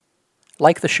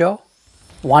Like the show?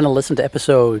 Want to listen to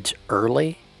episodes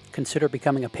early? Consider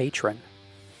becoming a patron.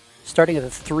 Starting at the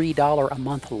 $3 a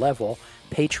month level,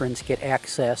 patrons get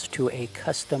access to a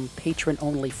custom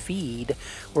patron-only feed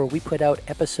where we put out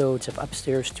episodes of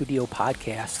Upstairs Studio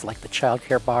podcasts like the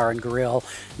Childcare Bar and Grill,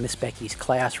 Miss Becky's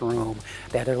Classroom,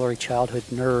 That Early Childhood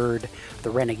Nerd,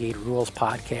 the Renegade Rules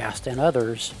podcast, and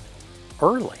others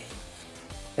early.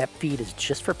 That feed is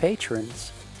just for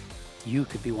patrons. You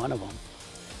could be one of them.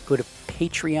 Go to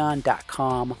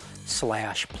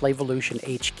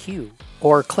patreon.com/PlayvolutionHQ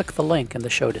or click the link in the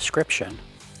show description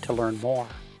to learn more.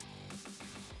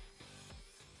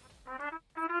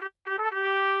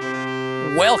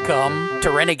 Welcome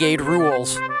to Renegade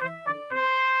Rules.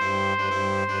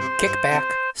 Kick back,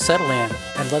 settle in,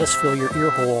 and let us fill your ear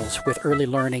holes with early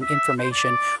learning,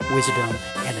 information, wisdom,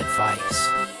 and advice.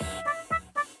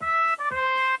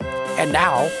 And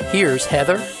now, here's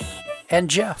Heather and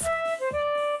Jeff.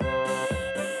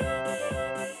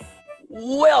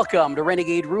 Welcome to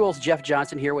Renegade Rules. Jeff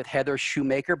Johnson here with Heather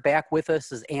Shoemaker. Back with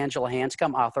us is Angela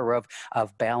Hanscom, author of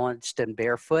Balanced and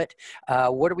Barefoot.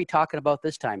 What are we talking about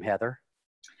this time, Heather?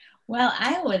 Well,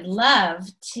 I would love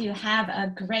to have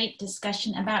a great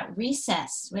discussion about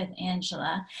recess with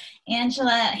Angela.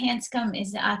 Angela Hanscom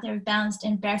is the author of Balanced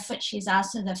and Barefoot. She's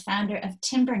also the founder of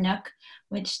Timbernook,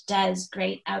 which does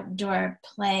great outdoor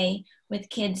play with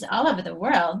kids all over the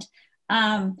world.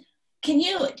 Can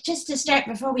you, just to start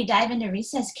before we dive into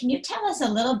recess, can you tell us a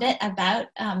little bit about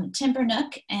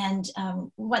Timbernook and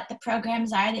what the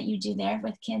programs are that you do there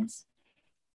with kids?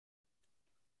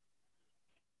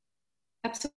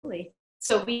 Absolutely.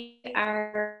 So we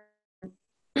are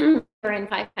we're in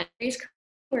 5 countries.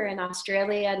 We're in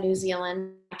Australia, New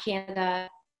Zealand,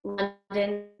 Canada,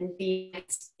 London, and the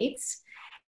United States.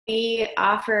 We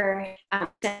offer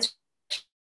sensory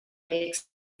experience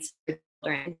for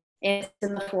children. It's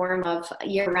in the form of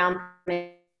year-round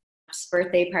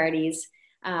birthday parties,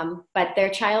 but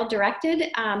they're child-directed.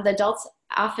 The adults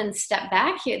often step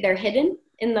back. They're hidden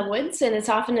in the woods, and it's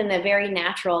often in a very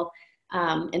natural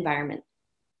environment.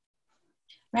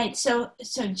 Right. So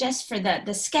just for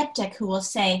the skeptic who will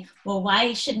say, well,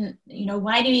 why do you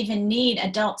even need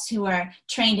adults who are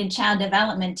trained in child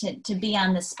development to be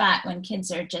on the spot when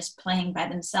kids are just playing by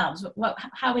themselves?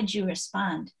 How would you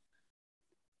respond?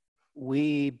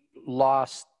 We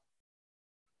lost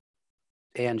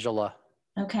Angela.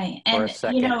 Okay. And,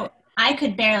 I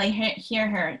could barely hear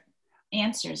her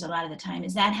answers a lot of the time.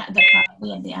 Is that the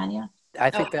quality of the audio? I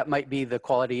think that might be the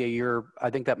quality of your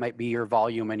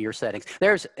volume and your settings.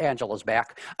 There's Angela's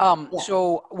back. Yeah.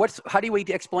 So how do we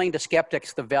explain to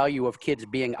skeptics the value of kids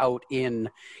being out in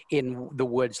the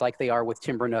woods like they are with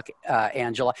Timbernook,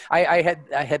 Angela? I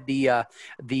had the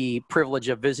privilege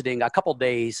of visiting a couple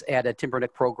days at a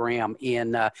Timbernook program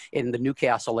in the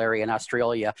Newcastle area in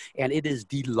Australia, and it is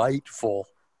delightful.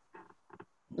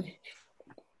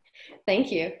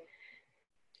 Thank you.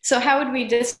 So how would we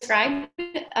describe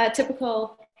a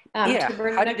typical how do you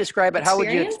describe it? Experience? How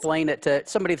would you explain it to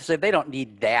somebody to say they don't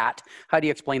need that? How do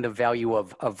you explain the value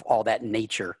of all that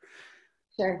nature?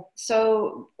 Sure.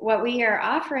 So what we are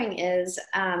offering is,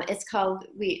 it's called,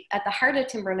 at the heart of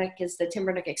Timbernook is the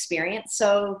Timbernook experience.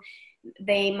 So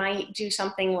they might do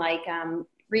something like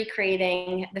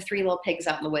recreating the Three Little Pigs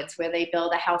out in the woods, where they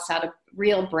build a house out of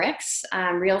real bricks,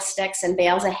 real sticks and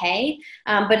bales of hay.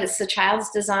 But it's the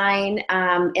child's design,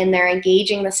 and they're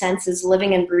engaging the senses,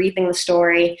 living and breathing the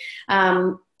story.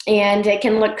 And it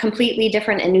can look completely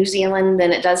different in New Zealand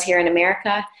than it does here in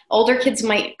America. Older kids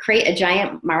might create a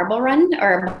giant marble run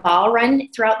or a ball run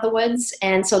throughout the woods.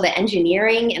 And so the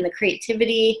engineering and the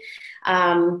creativity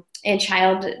and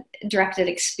child-directed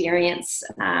experience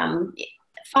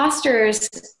fosters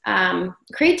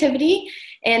creativity,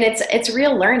 and it's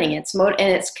real learning. And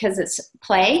it's because it's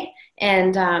play,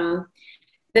 and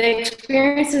the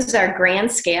experiences are grand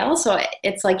scale. So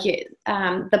it's like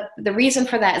the reason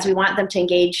for that is we want them to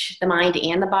engage the mind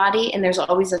and the body, and there's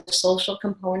always a social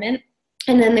component,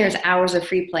 and then there's hours of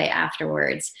free play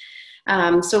afterwards.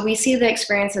 So we see the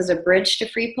experience as a bridge to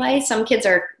free play. Some kids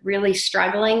are really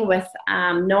struggling with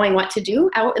knowing what to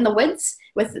do out in the woods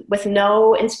with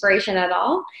no inspiration at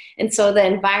all. And so the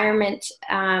environment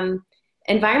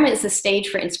is the stage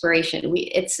for inspiration.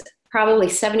 It's probably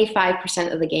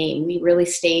 75% of the game. We really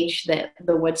stage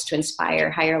the woods to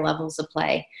inspire higher levels of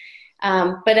play.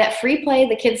 But at free play,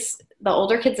 the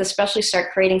older kids especially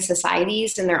start creating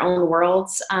societies in their own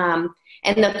worlds.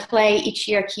 And the play each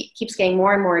year keeps getting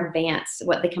more and more advanced,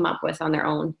 what they come up with on their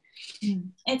own.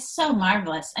 It's so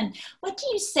marvelous. And what do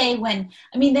you say when,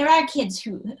 I mean, there are kids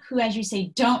who, as you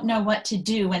say, don't know what to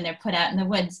do when they're put out in the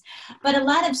woods, but a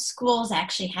lot of schools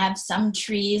actually have some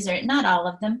trees, or not all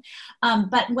of them.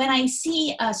 But when I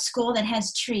see a school that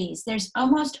has trees, there's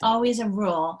almost always a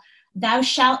rule: thou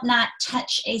shalt not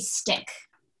touch a stick.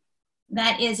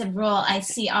 That is a rule I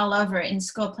see all over in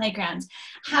school playgrounds.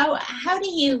 How do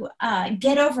you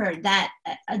get over that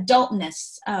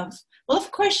adultness of, well, of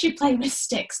course you play with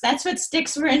sticks. That's what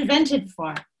sticks were invented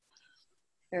for.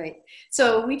 All right.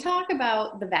 So we talk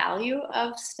about the value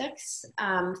of sticks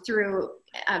through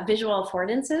visual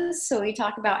affordances. So we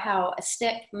talk about how a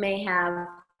stick may have,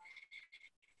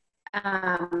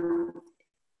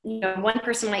 one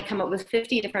person might come up with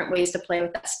 50 different ways to play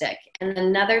with that stick, and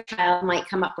another child might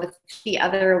come up with 50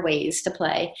 other ways to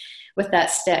play with that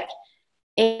stick.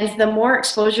 And the more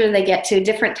exposure they get to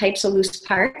different types of loose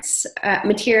parts,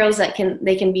 materials that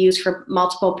they can be used for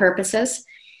multiple purposes,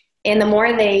 and the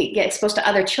more they get exposed to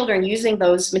other children using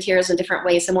those materials in different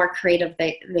ways, the more creative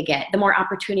they get, the more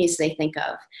opportunities they think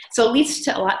of. So it leads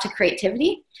to a lot to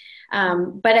creativity.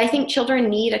 But I think children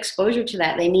need exposure to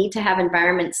that. They need to have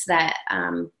environments that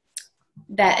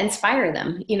inspire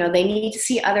them. They need to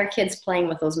see other kids playing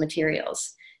with those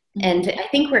materials. And I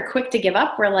think we're quick to give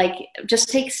up. We're like, just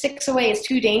take sticks away, it's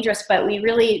too dangerous. But we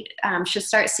really should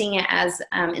start seeing it as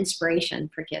inspiration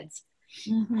for kids.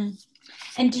 Mm-hmm.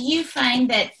 And do you find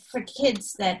that for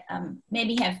kids that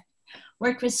maybe have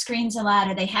worked with screens a lot,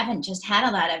 or they haven't just had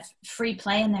a lot of free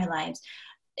play in their lives,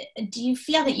 do you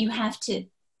feel that you have to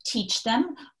teach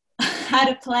them how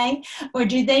to play? Or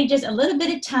do they just a little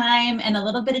bit of time and a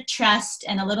little bit of trust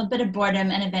and a little bit of boredom,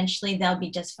 and eventually they'll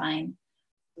be just fine?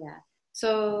 Yeah.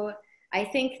 So I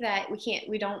think that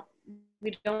we don't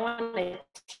want to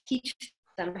teach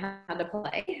them how to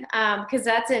play, because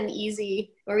that's an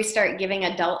easy, where we start giving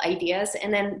adult ideas,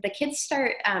 and then the kids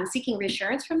start seeking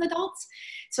reassurance from the adults.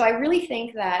 So I really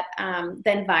think that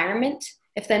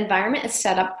if the environment is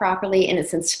set up properly and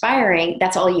it's inspiring,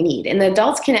 that's all you need. And the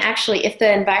adults can actually, if the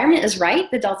environment is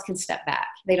right, the adults can step back.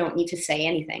 They don't need to say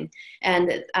anything.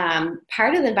 And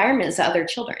part of the environment is the other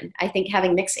children. I think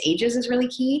having mixed ages is really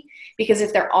key, because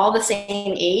if they're all the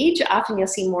same age, often you'll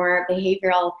see more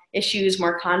behavioral issues,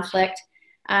 more conflict.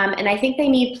 And I think they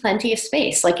need plenty of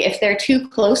space. Like if they're too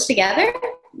close together,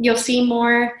 you'll see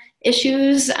more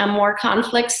issues, more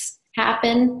conflicts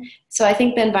happen. So I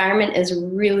think the environment is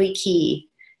really key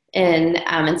in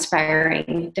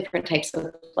inspiring different types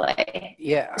of play.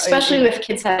 Yeah, especially if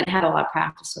kids haven't had a lot of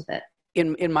practice with it.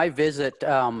 In my visit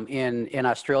in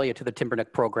Australia to the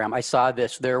Timbernook program, I saw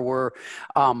this. There were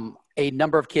a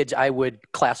number of kids I would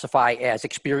classify as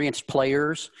experienced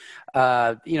players,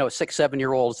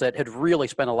 6-7-year-olds that had really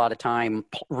spent a lot of time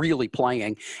really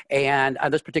playing. And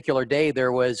on this particular day,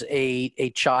 there was a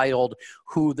child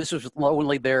who, this was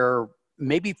only their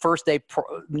maybe first day,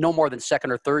 no more than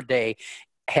second or third day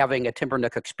having a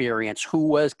Timbernook experience, who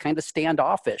was kind of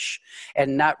standoffish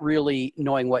and not really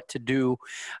knowing what to do.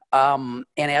 And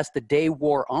as the day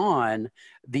wore on,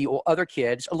 the other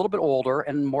kids, a little bit older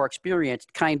and more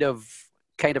experienced, kind of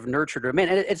nurtured them. And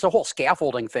it's a whole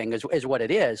scaffolding thing is what it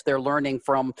is. They're learning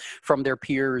from their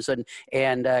peers and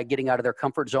getting out of their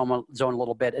comfort zone a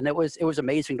little bit. And it was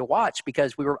amazing to watch,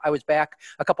 because I was back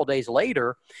a couple days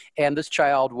later, and this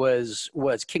child was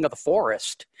king of the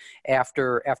forest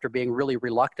after being really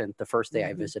reluctant the first day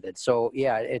I visited. So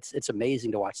yeah, it's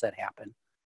amazing to watch that happen.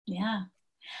 Yeah.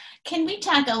 Can we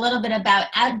talk a little bit about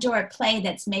outdoor play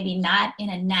that's maybe not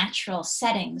in a natural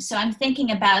setting? So I'm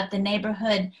thinking about the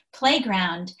neighborhood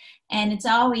playground, and it's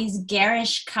always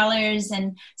garish colors,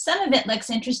 and some of it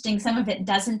looks interesting, some of it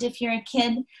doesn't if you're a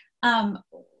kid.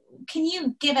 Can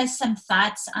you give us some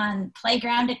thoughts on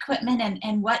playground equipment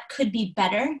and what could be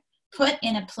better put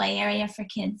in a play area for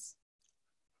kids?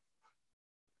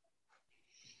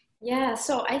 Yeah,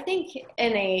 so I think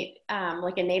in a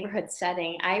neighborhood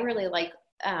setting, I really like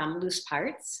loose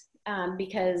parts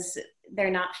because they're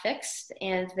not fixed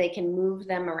and they can move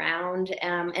them around.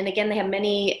 And again, they have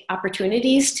many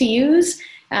opportunities to use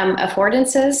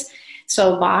affordances.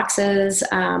 So boxes,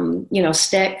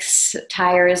 sticks,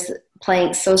 tires,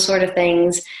 planks, those sort of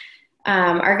things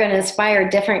are going to inspire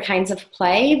different kinds of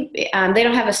play. They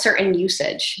don't have a certain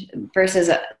usage versus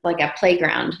a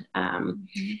playground.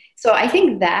 So I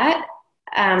think that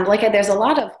there's a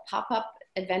lot of pop-up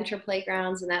adventure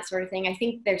playgrounds and that sort of thing. I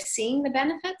think they're seeing the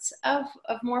benefits of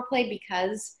more play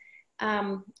because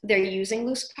they're using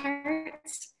loose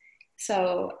parts.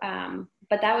 So,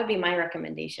 but that would be my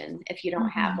recommendation if you don't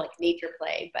have nature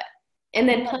play, and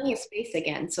then plenty of space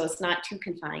again, so it's not too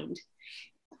confined.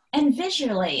 And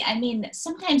visually, I mean,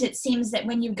 sometimes it seems that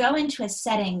when you go into a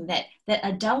setting that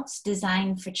adults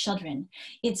design for children,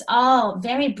 it's all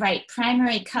very bright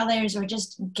primary colors or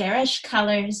just garish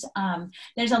colors.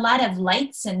 There's a lot of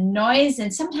lights and noise,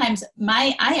 and sometimes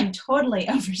I am totally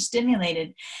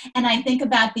overstimulated. And I think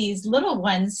about these little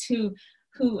ones who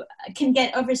can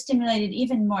get overstimulated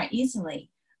even more easily.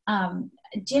 Do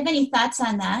you have any thoughts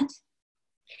on that?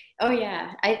 Oh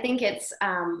yeah, I think it's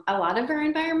a lot of our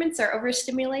environments are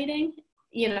overstimulating.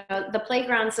 You know, the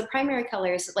playgrounds, the primary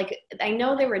colors, like I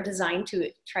know they were designed to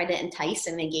try to entice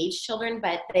and engage children,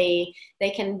 but they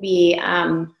can be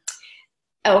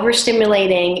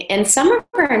overstimulating, and some of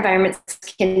our environments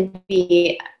can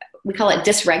be, we call it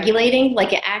dysregulating.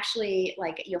 Like it actually,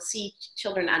 like you'll see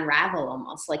children unravel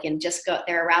almost, like, and just go,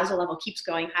 their arousal level keeps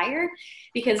going higher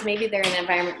because maybe they're in an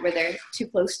environment where they're too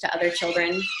close to other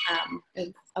children.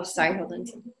 Oh, sorry, hold on.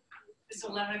 It's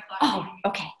 11 o'clock. Oh,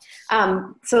 okay.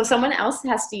 So someone else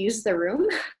has to use the room.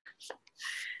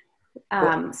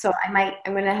 So I'm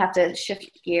going to have to shift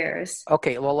gears.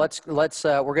 Okay, well, let's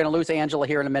we're going to lose Angela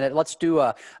here in a minute. Let's do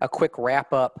a quick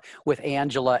wrap up with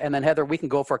Angela, and then Heather, we can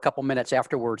go for a couple minutes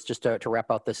afterwards just to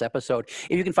wrap out this episode.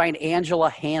 If you can find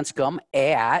Angela Hanscom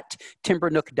at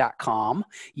timbernook.com,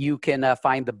 you can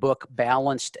find the book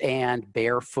Balanced and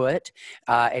Barefoot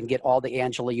and get all the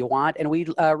Angela you want. And we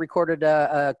recorded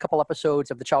a couple episodes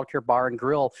of the Child Care Bar and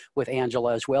Grill with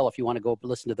Angela as well, if you want to go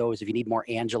listen to those, if you need more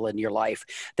Angela in your life.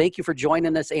 Thank you for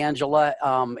joining us, Angela.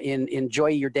 Enjoy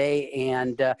your day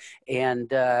and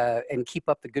keep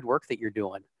up the good work that you're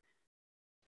doing.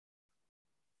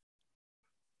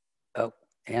 Oh,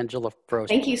 Angela froze.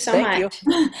 Thank you so much.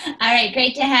 All right,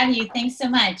 great to have you. Thanks so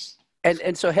much.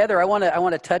 And so Heather, I want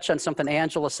to touch on something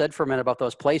Angela said for a minute about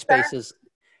those play spaces.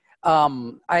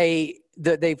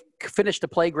 They've finished a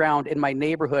playground in my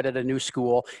neighborhood at a new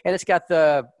school, and it's got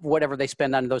the whatever they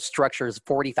spend on those structures,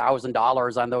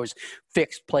 $40,000 on those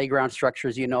fixed playground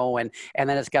structures, you know, and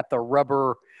then it's got the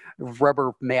rubber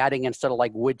matting instead of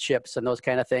like wood chips and those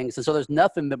kind of things. And so there's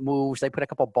nothing that moves. They put a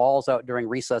couple balls out during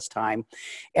recess time,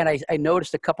 and I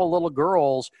noticed a couple little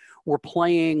girls were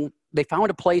playing. They found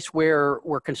a place where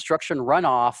construction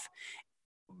runoff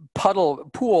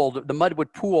pooled, the mud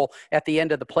would pool at the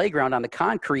end of the playground on the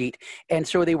concrete, and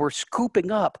so they were scooping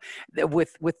up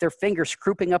with their fingers,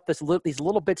 scooping up these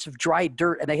little bits of dry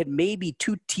dirt, and they had maybe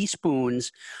 2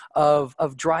 teaspoons of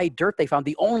dry dirt they found,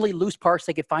 the only loose parts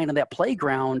they could find on that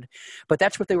playground, but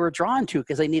that's what they were drawn to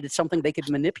because they needed something they could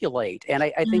manipulate. And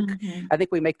I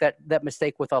think we make that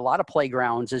mistake with a lot of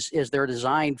playgrounds is they're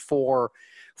designed for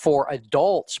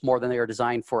adults more than they are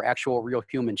designed for actual real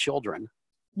human children.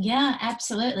 Yeah,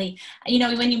 absolutely. You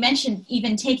know, when you mentioned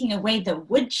even taking away the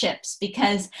wood chips,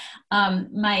 because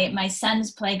my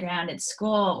son's playground at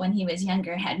school when he was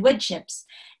younger had wood chips,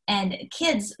 and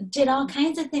kids did all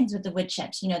kinds of things with the wood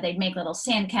chips. You know, they'd make little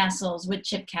sand castles, wood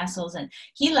chip castles, and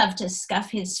he loved to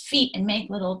scuff his feet and make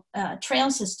little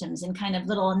trail systems and kind of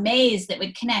little maze that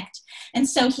would connect. And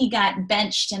so he got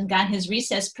benched and got his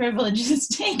recess privileges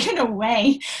taken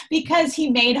away because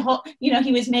he made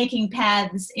he was making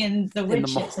paths in the wood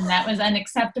chips, and that was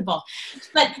unacceptable.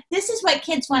 But this is what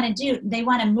kids want to do. They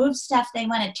want to move stuff. They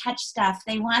want to touch stuff.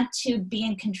 They want to be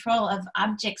in control of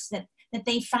objects that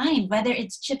they find, whether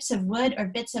it's chips of wood or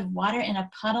bits of water in a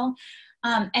puddle.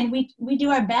 And we do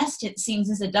our best, it seems,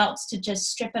 as adults to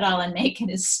just strip it all and make it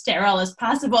as sterile as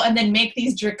possible, and then make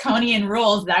these draconian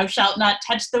rules, thou shalt not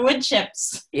touch the wood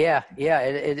chips. Yeah,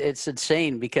 it's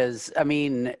insane because, I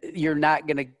mean, you're not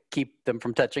going to keep them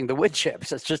from touching the wood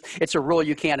chips. It's a rule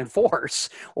you can't enforce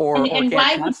or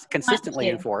can't consistently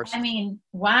enforce. I mean,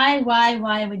 why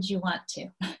would you want to?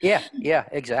 Yeah,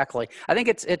 exactly. I think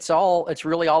it's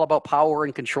really all about power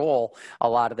and control a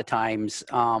lot of the times.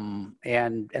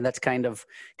 And that's kind of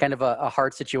a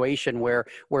hard situation where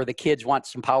the kids want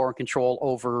some power and control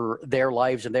over their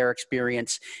lives and their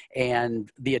experience,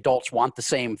 and the adults want the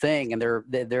same thing. And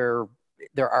there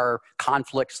are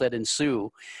conflicts that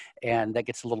ensue, and that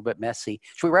gets a little bit messy.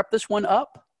 Should we wrap this one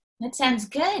up? That sounds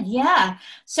good. Yeah.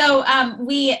 So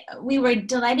we were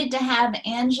delighted to have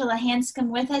Angela Hanscom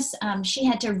with us. She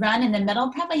had to run in the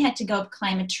middle, probably had to go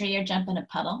climb a tree or jump in a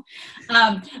puddle.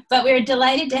 But we were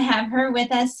delighted to have her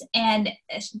with us. And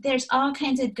there's all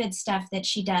kinds of good stuff that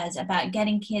she does about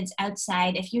getting kids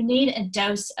outside. If you need a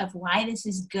dose of why this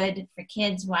is good for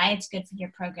kids, why it's good for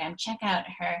your program, check out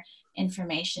her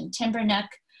information,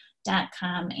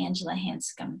 timbernook.com, Angela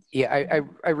Hanscom. Yeah,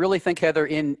 I really think, Heather,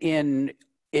 in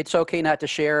It's okay not to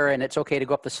share, and it's okay to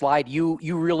go up the slide. You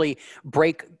really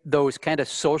break those kind of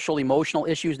social emotional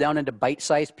issues down into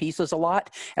bite-sized pieces a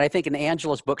lot. And I think in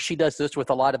Angela's book, she does this with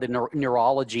a lot of the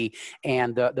neurology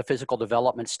and the physical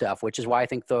development stuff, which is why I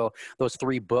think those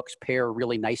three books pair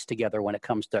really nice together when it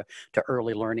comes to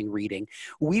early learning reading.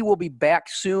 We will be back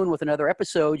soon with another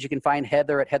episode. You can find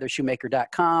Heather at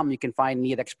heathershoemaker.com. You can find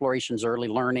me at Explorations Early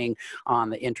Learning on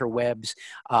the interwebs.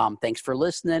 Thanks for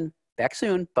listening. Back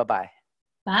soon. Bye-bye.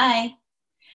 Bye.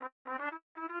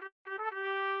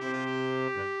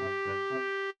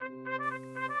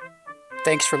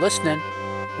 Thanks for listening.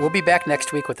 We'll be back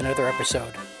next week with another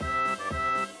episode.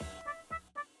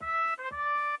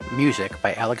 Music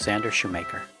by Alexander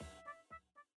Shoemaker.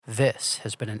 This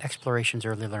has been an Explorations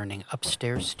Early Learning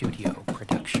Upstairs Studio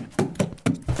production.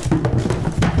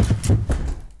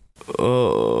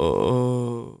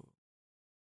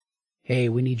 Hey,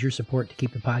 we need your support to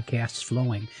keep the podcasts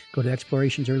flowing. Go to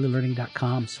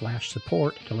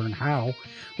explorationsearlylearning.com/support to learn how.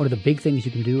 One of the big things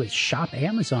you can do is shop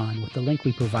Amazon with the link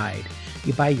we provide.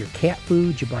 You buy your cat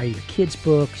food, you buy your kids'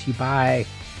 books, you buy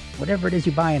whatever it is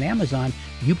you buy on Amazon,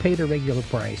 you pay the regular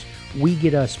price. We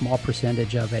get a small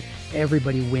percentage of it.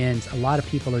 Everybody wins. A lot of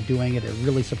people are doing it. It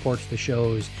really supports the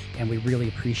shows, and we really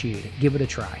appreciate it. Give it a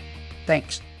try.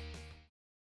 Thanks.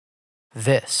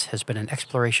 This has been an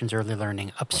Explorations Early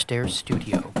Learning Upstairs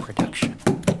Studio production.